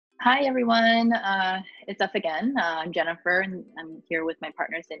Hi, everyone. It's us again. I'm Jennifer, and I'm here with my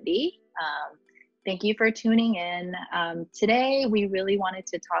partner, Cindy. Thank you for tuning in. Today, we really wanted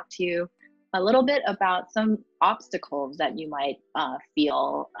to talk to you a little bit about some obstacles that you might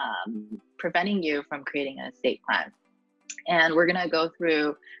feel preventing you from creating an estate plan. And we're going to go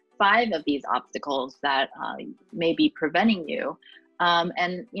through 5 of these obstacles that may be preventing you.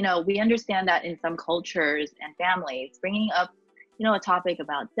 We understand that in some cultures and families, bringing up a topic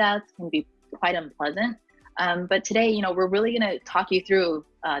about death can be quite unpleasant. But today, we're really going to talk you through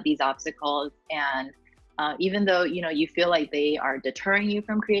these obstacles. And even though, you feel like they are deterring you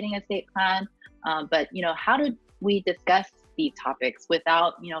from creating a estate plan, but, how do we discuss these topics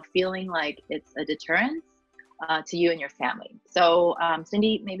without, feeling like it's a deterrence to you and your family? So,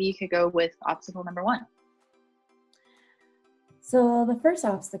 Cindy, maybe you could go with obstacle number 1. So the first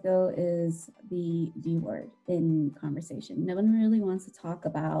obstacle is the D word in conversation. No one really wants to talk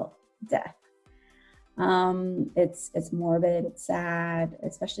about death. It's morbid, it's sad,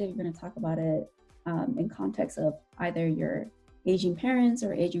 especially if you're going to talk about it in context of either your aging parents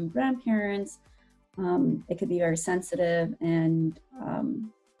or aging grandparents. It could be very sensitive, and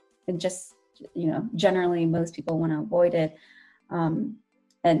just generally most people want to avoid it.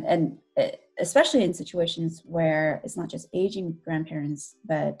 Especially in situations where it's not just aging grandparents,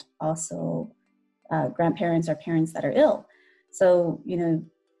 but also grandparents or parents that are ill. So,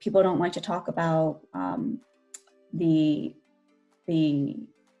 people don't like to talk about the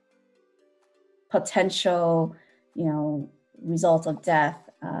potential, result of death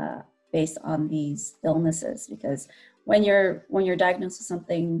based on these illnesses, because when you're diagnosed with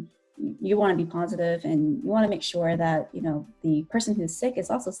something, you want to be positive, and you want to make sure that the person who's sick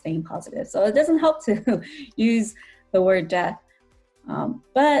is also staying positive. So it doesn't help to use the word death,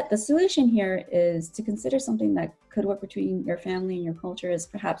 but the solution here is to consider something that could work between your family and your culture, is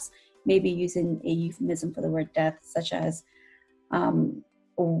perhaps maybe using a euphemism for the word death, such as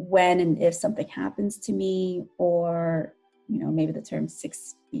when and if something happens to me, or maybe the term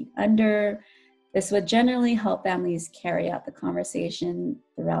 6 feet under. This would generally help families carry out the conversation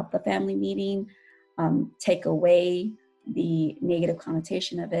throughout the family meeting, take away the negative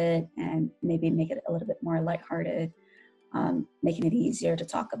connotation of it, and maybe make it a little bit more lighthearted, making it easier to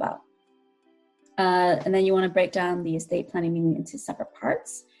talk about. And then you want to break down the estate planning meeting into separate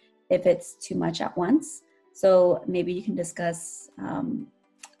parts if it's too much at once. So maybe you can discuss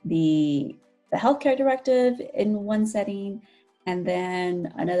the healthcare directive in one setting, and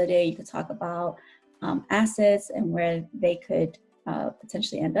then another day you could talk about assets and where they could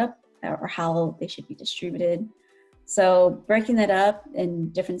potentially end up, or how they should be distributed. So breaking that up in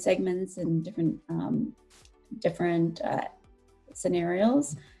different segments and different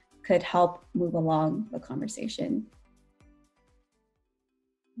scenarios could help move along the conversation.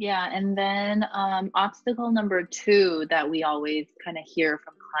 Yeah, and then obstacle number 2 that we always kind of hear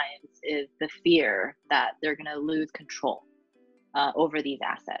from clients is the fear that they're going to lose control over these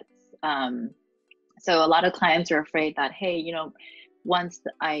assets. So a lot of clients are afraid that, hey, once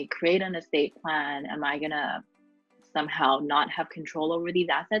I create an estate plan, am I going to somehow not have control over these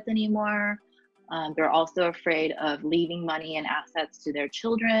assets anymore? They're also afraid of leaving money and assets to their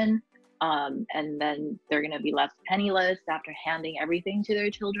children, and then they're going to be left penniless after handing everything to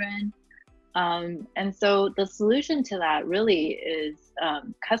their children. And so the solution to that really is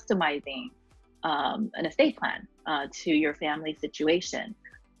customizing an estate plan to your family situation.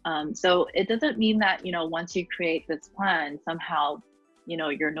 So it doesn't mean that, once you create this plan, somehow,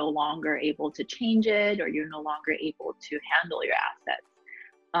 you're no longer able to change it, or you're no longer able to handle your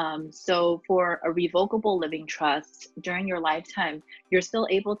assets. So for a revocable living trust during your lifetime, you're still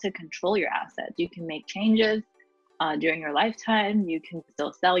able to control your assets. You can make changes during your lifetime. You can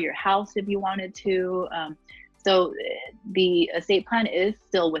still sell your house if you wanted to. So the estate plan is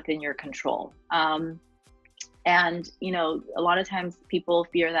still within your control. And, a lot of times people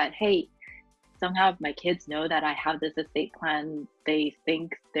fear that, hey, somehow if my kids know that I have this estate plan, they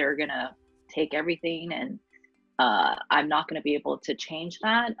think they're going to take everything, and I'm not going to be able to change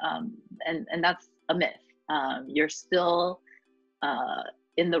that. And that's a myth. You're still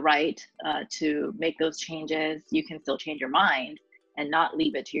in the right to make those changes. You can still change your mind and not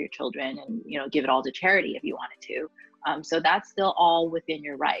leave it to your children, and, give it all to charity if you wanted to. So that's still all within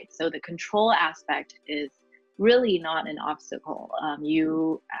your right. So the control aspect is really not an obstacle.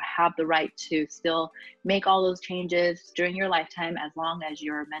 You have the right to still make all those changes during your lifetime, as long as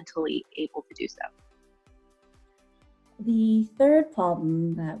you're mentally able to do so. The third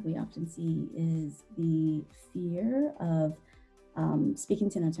problem that we often see is the fear of speaking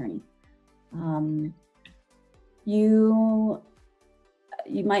to an attorney.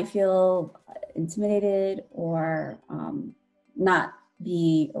 you might feel intimidated or not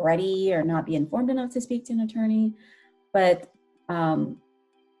be ready or not be informed enough to speak to an attorney. But,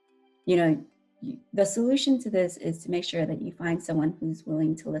 you know, the solution to this is to make sure that you find someone who's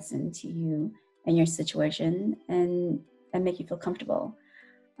willing to listen to you and your situation and make you feel comfortable.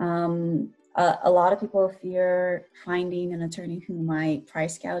 A lot of people fear finding an attorney who might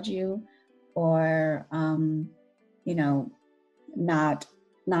price gouge you or, you know, not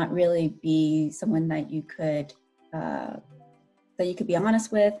really be someone that you could be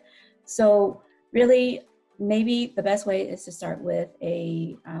honest with. So really, maybe the best way is to start with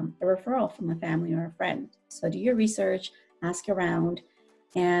a referral from a family or a friend. So do your research, ask around,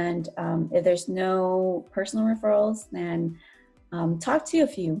 and if there's no personal referrals, then talk to a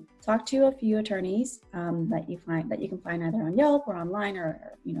few attorneys that you can find either on Yelp or online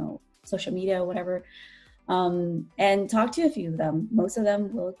or you know, social media or whatever, and talk to a few of them. Most of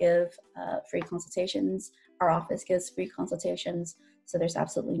them will give free consultations. Our office gives free consultations, so there's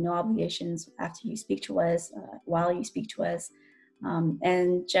absolutely no obligations after you speak to us, while you speak to us,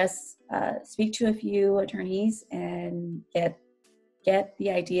 and just speak to a few attorneys and get the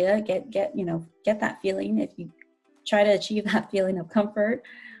idea, get that feeling. If you try to achieve that feeling of comfort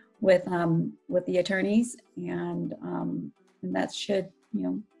with the attorneys, and that should, you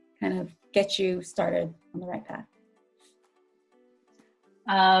know, kind of get you started on the right path.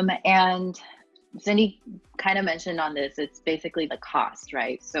 And Cindy kind of mentioned on this, it's basically the cost,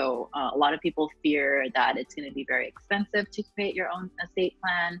 right? So a lot of people fear that it's going to be very expensive to create your own estate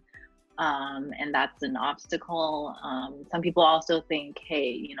plan, and that's an obstacle. Some people also think,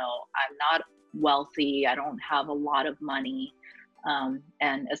 hey, you know, I'm not wealthy, I don't have a lot of money,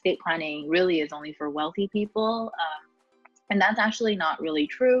 and estate planning really is only for wealthy people, and that's actually not really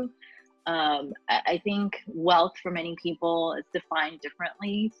true. I think wealth for many people is defined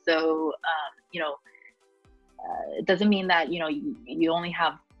differently. So, you know, it doesn't mean that, you know, you only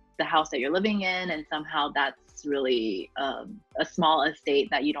have the house that you're living in and somehow that's really a small estate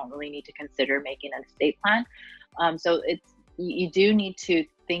that you don't really need to consider making an estate plan. So you do need to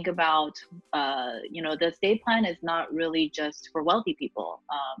think about, you know, the estate plan is not really just for wealthy people.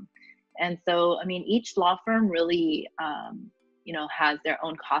 And so, I mean, each law firm really, you know, has their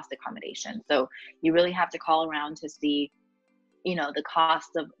own cost accommodation. So you really have to call around to see, you know, the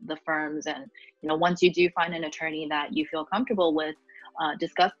cost of the firms. And, you know, once you do find an attorney that you feel comfortable with,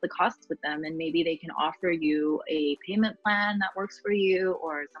 discuss the costs with them, and maybe they can offer you a payment plan that works for you,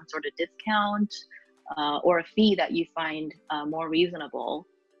 or some sort of discount, or a fee that you find more reasonable.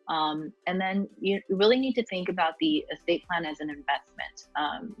 And then you really need to think about the estate plan as an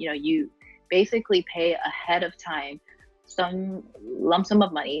investment. You know, you basically pay ahead of time some lump sum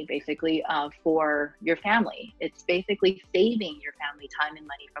of money, basically, for your family. It's basically saving your family time and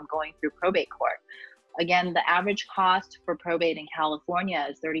money from going through probate court. Again, the average cost for probate in California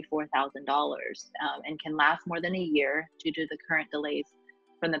is $34,000, and can last more than a year due to the current delays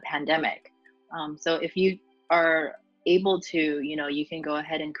from the pandemic. So if you are able to, you know, you can go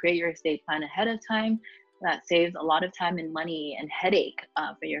ahead and create your estate plan ahead of time. That saves a lot of time and money and headache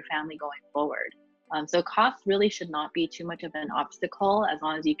for your family going forward. So cost really should not be too much of an obstacle, as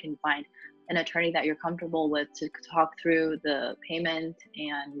long as you can find an attorney that you're comfortable with to talk through the payment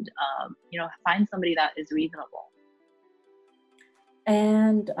and, you know, find somebody that is reasonable.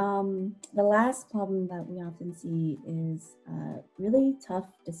 And the last problem that we often see is really tough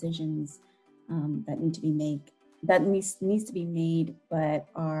decisions that need to be made, needs to be made, but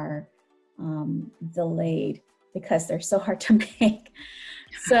are delayed because they're so hard to make.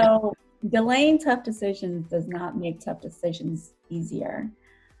 So delaying tough decisions does not make tough decisions easier.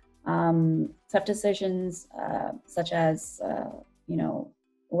 Tough decisions such as, you know,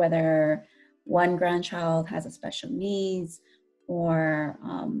 whether one grandchild has a special needs, or,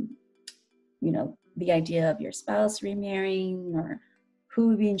 you know, the idea of your spouse remarrying, or who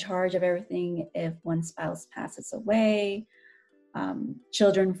would be in charge of everything if one spouse passes away,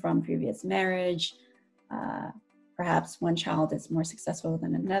 children from previous marriage, perhaps one child is more successful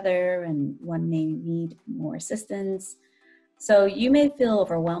than another and one may need more assistance. So you may feel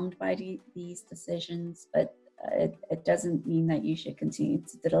overwhelmed by these decisions, but it doesn't mean that you should continue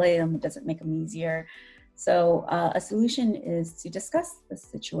to delay them. It doesn't make them easier. So a solution is to discuss the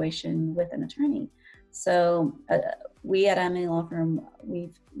situation with an attorney. So we at Amity Law Firm,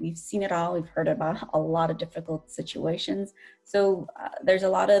 we've seen it all. We've heard about a lot of difficult situations. So there's a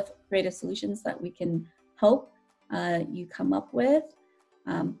lot of creative solutions that we can help you come up with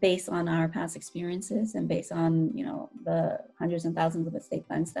based on our past experiences and based on, you know, the hundreds and thousands of estate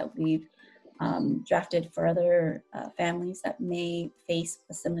plans that we've drafted for other families that may face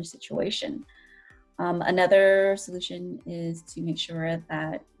a similar situation. Another solution is to make sure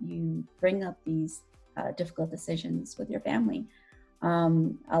that you bring up these difficult decisions with your family.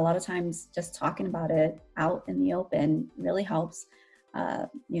 A lot of times just talking about it out in the open really helps.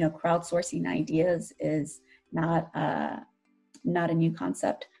 Crowdsourcing ideas is not a new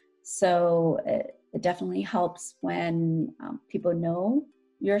concept. So it definitely helps when people know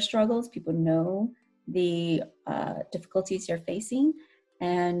your struggles, people know the difficulties you're facing,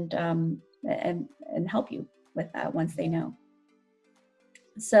 and help you with that once they know.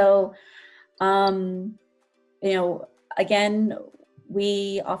 So, again,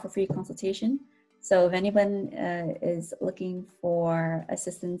 we offer free consultation. So if anyone is looking for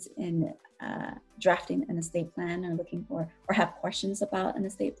assistance in drafting an estate plan, or looking for, or have questions about an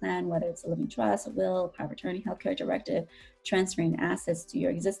estate plan, whether it's a living trust, a will, power of attorney, healthcare directive, transferring assets to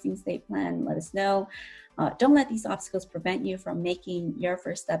your existing estate plan, let us know. Don't let these obstacles prevent you from making your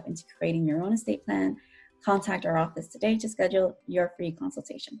first step into creating your own estate plan. Contact our office today to schedule your free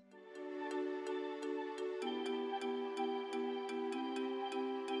consultation.